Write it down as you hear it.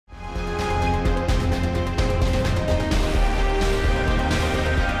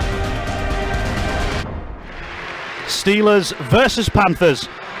Steelers versus Panthers.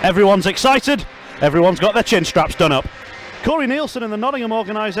 Everyone's excited, everyone's got their chin straps done up. Corey Nielsen and the Nottingham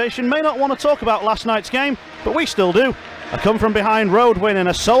organisation may not want to talk about last night's game, but we still do. A come-from-behind road win in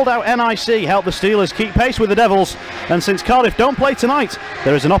a sold-out NIC helped the Steelers keep pace with the Devils, and since Cardiff don't play tonight,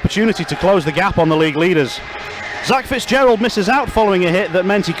 there is an opportunity to close the gap on the league leaders. Zach Fitzgerald misses out following a hit that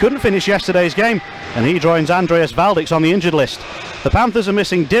meant he couldn't finish yesterday's game, and he joins Andreas Valdix on the injured list. The Panthers are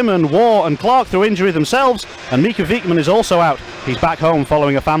missing Dimon, Waugh and Clark through injury themselves, and Mika Viekman is also out. He's back home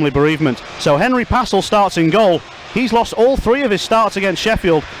following a family bereavement. So Henry Passel starts in goal. He's lost all 3 of his starts against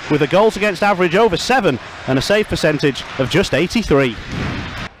Sheffield, with a goals against average over 7 and a save percentage of just 83.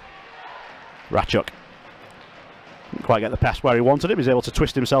 Ratchuk didn't quite get the pass where he wanted it. He's able to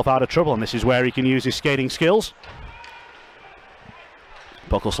twist himself out of trouble, and this is where he can use his skating skills.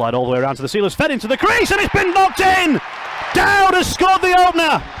 Puck will slide all the way around to the Steelers, fed into the crease, and it's been knocked in! Dowd has scored the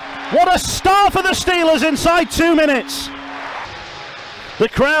opener! What a start for the Steelers inside 2 minutes! The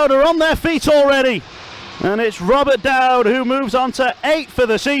crowd are on their feet already, and it's Robert Dowd who moves on to 8 for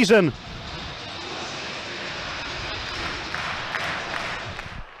the season.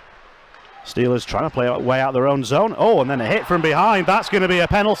 Steelers trying to play way out their own zone. Oh, and then a hit from behind. That's going to be a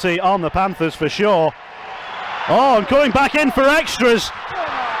penalty on the Panthers for sure. Oh, and coming back in for extras.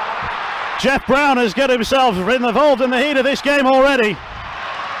 Jeff Brown has got himself involved in the heat of this game already.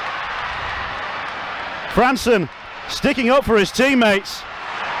 Franson sticking up for his teammates.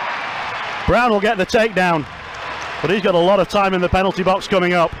 Brown will get the takedown, but he's got a lot of time in the penalty box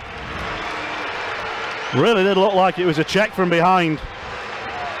coming up. Really did look like it was a check from behind.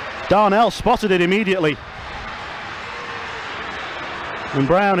 Darnell spotted it immediately. And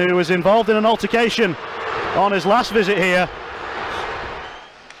Brown, who was involved in an altercation on his last visit here,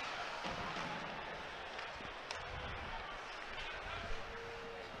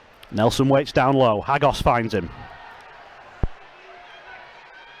 Nelson waits down low. Hagos finds him.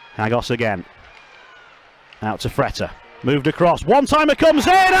 Hagos again. Out to Fretter. Moved across. One-timer comes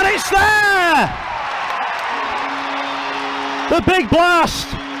in and it's there! The big blast!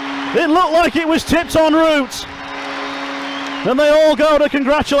 It looked like it was tipped en route. And they all go to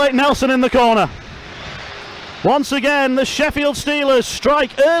congratulate Nelson in the corner. Once again, the Sheffield Steelers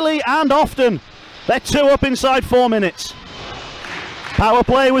strike early and often. They're 2 up inside 4 minutes. Power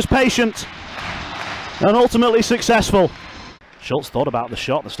play was patient and ultimately successful. Schultz thought about the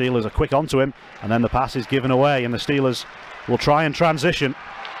shot. The Steelers are quick onto him, and then the pass is given away, and the Steelers will try and transition.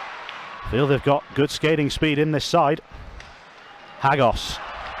 Feel they've got good skating speed in this side. Hagos.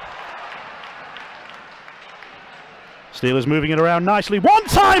 Steelers moving it around nicely.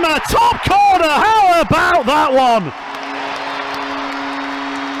 One-timer, top corner! How about that one?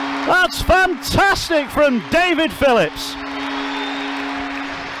 That's fantastic from David Phillips.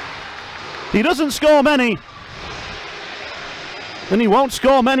 He doesn't score many, and he won't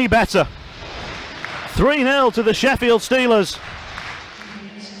score many better. 3-0 to the Sheffield Steelers.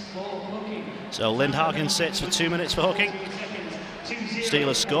 So Lindhagen sits for 2 minutes for hooking.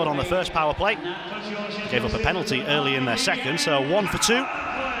 Steelers scored on the first power play. Gave up a penalty early in their second, so 1 for 2.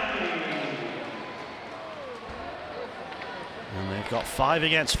 And they've got 5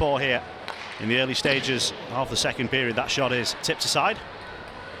 against 4 here in the early stages of the second period. That shot is tipped aside.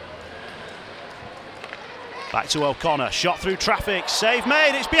 Back to O'Connor, shot through traffic, save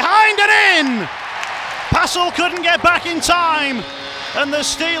made, it's behind and in! Passel couldn't get back in time, and the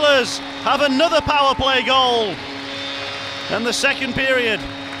Steelers have another power play goal. And the second period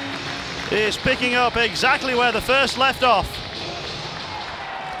is picking up exactly where the first left off.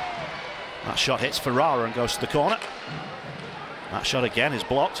 That shot hits Ferrara and goes to the corner. That shot again is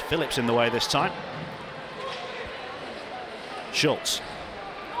blocked, Phillips in the way this time. Schultz.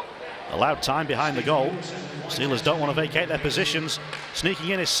 Allowed time behind the goal. Steelers don't want to vacate their positions. Sneaking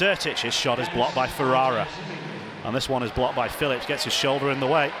in is Sertic. His shot is blocked by Ferrara. And this one is blocked by Phillips. Gets his shoulder in the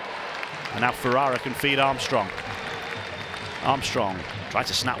way. And now Ferrara can feed Armstrong. Armstrong tried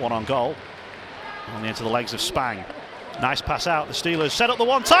to snap one on goal. Only into the legs of Spang. Nice pass out. The Steelers set up the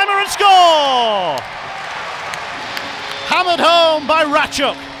one-timer and score! Hammered home by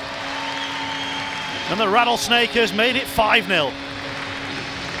Ratchuk. And the Rattlesnakers made it 5-0.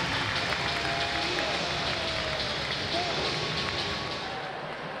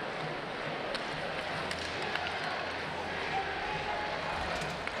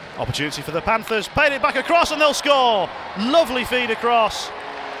 Opportunity for the Panthers, played it back across and they'll score. Lovely feed across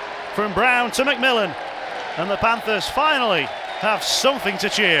from Brown to McMillan. And the Panthers finally have something to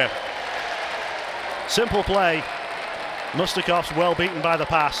cheer. Simple play. Mustakov's well beaten by the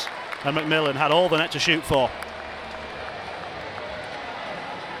pass, and McMillan had all the net to shoot for.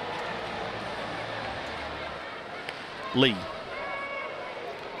 Lee.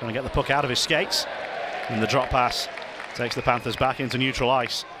 Trying to get the puck out of his skates. And the drop pass takes the Panthers back into neutral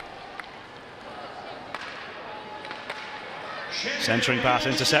ice. Centering pass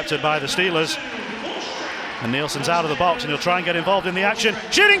intercepted by the Steelers. And Nielsen's out of the box and he'll try and get involved in the action.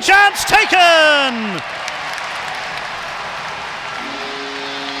 Shooting chance taken!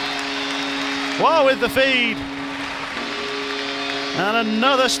 Wow, with the feed. And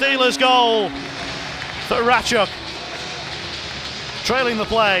another Steelers goal for Ratchuk. Trailing the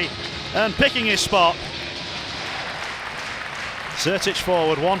play and picking his spot. Zertic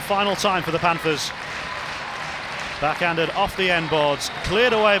forward one final time for the Panthers. Backhanded off the end boards,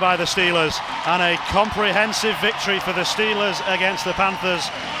 cleared away by the Steelers, and a comprehensive victory for the Steelers against the Panthers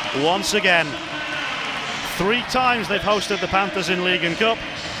once again. 3 times they've hosted the Panthers in League and Cup.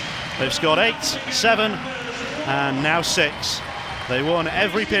 They've scored 8, 7, and now 6. They won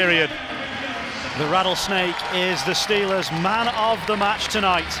every period. The Rattlesnake is the Steelers' man of the match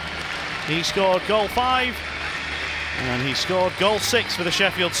tonight. He scored goal 5, and he scored goal 6 for the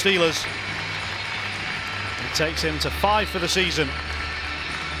Sheffield Steelers. It takes him to 5 for the season.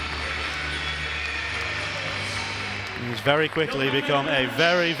 He's very quickly become a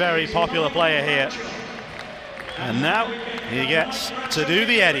very, very popular player here. And now he gets to do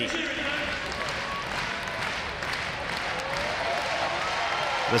the Eddie.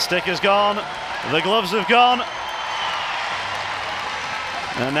 The sticker's gone, the gloves have gone,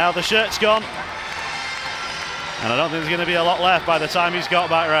 and now the shirt's gone. And I don't think there's going to be a lot left by the time he's got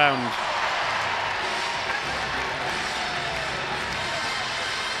back round.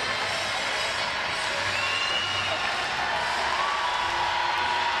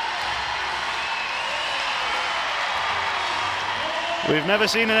 We've never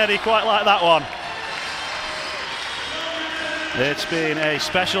seen an Eddie quite like that one. It's been a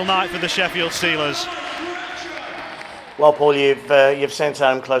special night for the Sheffield Steelers. Well, Paul, you've sent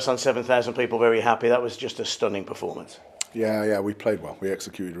home close on 7,000 people very happy. That was just a stunning performance. Yeah, we played well. We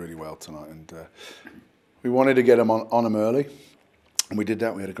executed really well tonight, and we wanted to get them on them early, and we did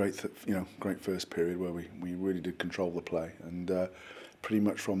that. We had a great first period where we really did control the play, and pretty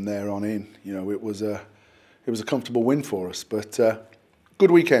much from there on in, it was a comfortable win for us. But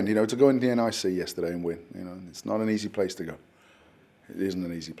good weekend, to go into the NIC yesterday and win. It's not an easy place to go. It isn't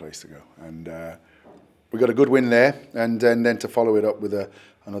an easy place to go, and we got a good win there, and then to follow it up with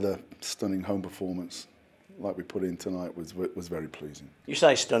another stunning home performance like we put in tonight was very pleasing. You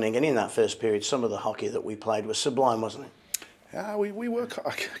say stunning, and in that first period, some of the hockey that we played was sublime, wasn't it? Yeah, we work.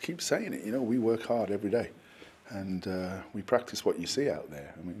 I keep saying it. We work hard every day, and we practice what you see out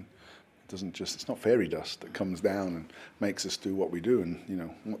there. I mean, it's not fairy dust that comes down and makes us do what we do,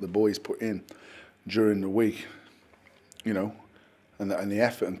 and what the boys put in during the week, and the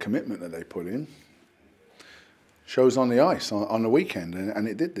effort and commitment that they put in shows on the ice on the weekend, and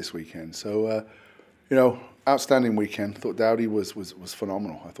it did this weekend. So, outstanding weekend. I thought Dowdy was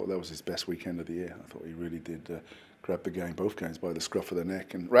phenomenal. I thought that was his best weekend of the year. I thought he really did grab both games by the scruff of the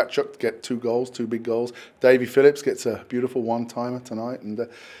neck. And Ratchuk get 2 goals, 2 big goals. Davy Phillips gets a beautiful one-timer tonight. And,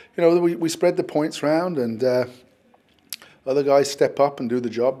 we spread the points round, and other guys step up and do the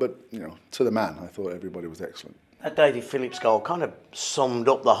job. But, to the man, I thought everybody was excellent. That Davy Phillips goal kind of summed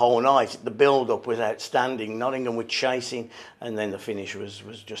up the whole night. The build-up was outstanding. Nottingham were chasing, and then the finish was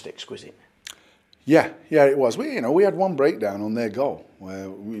just exquisite. Yeah, it was. We had one breakdown on their goal where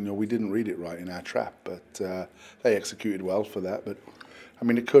we didn't read it right in our trap, but they executed well for that. But I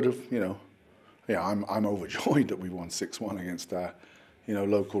mean, it could have. I'm overjoyed that we won 6-1 against our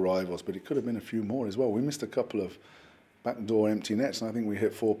local rivals, but it could have been a few more as well. We missed a couple of backdoor empty nets, and I think we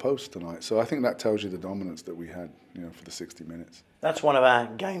hit 4 posts tonight. So I think that tells you the dominance that we had, for the 60 minutes. That's one of our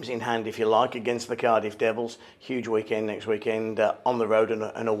games in hand, if you like, against the Cardiff Devils. Huge weekend next weekend, on the road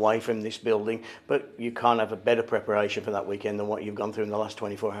and away from this building. But you can't have a better preparation for that weekend than what you've gone through in the last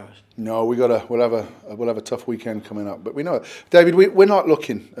 24 hours. No, we'll have a tough weekend coming up. But we know, David, we're not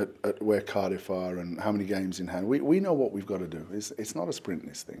looking at where Cardiff are and how many games in hand. We know what we've got to do. It's not a sprint,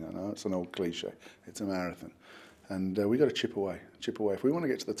 this thing. I know it's an old cliche. It's a marathon. And we got to chip away. If we want to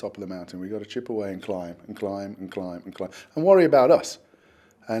get to the top of the mountain, we got to chip away and climb and climb and climb and climb and worry about us.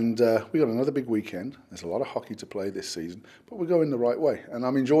 And we got another big weekend. There's a lot of hockey to play this season, but we're going the right way. And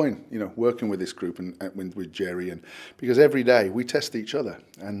I'm enjoying, working with this group and with Jerry, and because every day we test each other,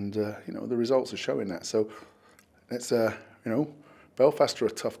 and the results are showing that. So it's Belfast are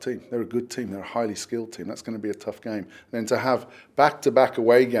a tough team. They're a good team. They're a highly skilled team. That's going to be a tough game. And then to have back-to-back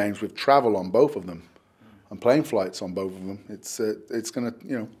away games with travel on both of them, and plane flights on both of them, it's going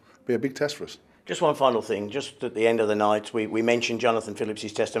to be a big test for us. Just one final thing, just at the end of the night, we mentioned Jonathan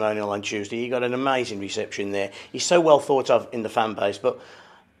Phillips' testimonial on Tuesday. He got an amazing reception there. He's so well thought of in the fan base, but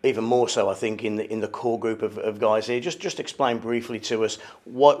even more so, I think, in the core group of guys here. Just explain briefly to us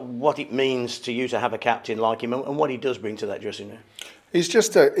what it means to you to have a captain like him and what he does bring to that dressing room. He's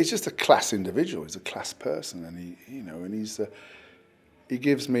just a class individual. He's a class person, and he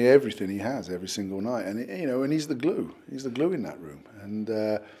gives me everything he has every single night, and and he's the glue. He's the glue in that room, and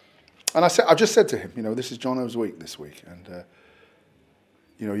I've just said to him, this is Jono's week this week, and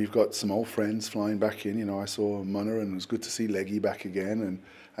you've got some old friends flying back in. I saw Munner, and it was good to see Leggy back again,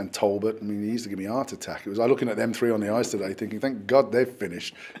 and Talbot. I mean, he used to give me a heart attack. It was like looking at them three on the ice today, thinking, thank God they've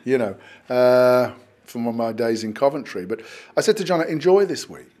finished. From one of my days in Coventry. But I said to John, enjoy this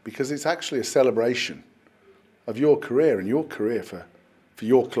week, because it's actually a celebration of your career and your career for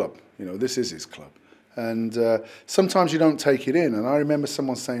your club. This is his club. And sometimes you don't take it in. And I remember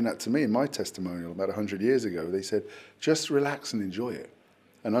someone saying that to me in my testimonial about 100 years ago. They said, just relax and enjoy it.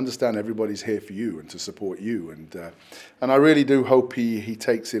 And understand everybody's here for you and to support you. And I really do hope he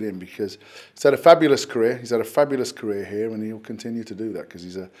takes it in, because he's had a fabulous career. He's had a fabulous career here, and he'll continue to do that, because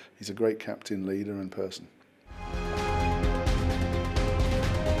he's a great captain, leader and person.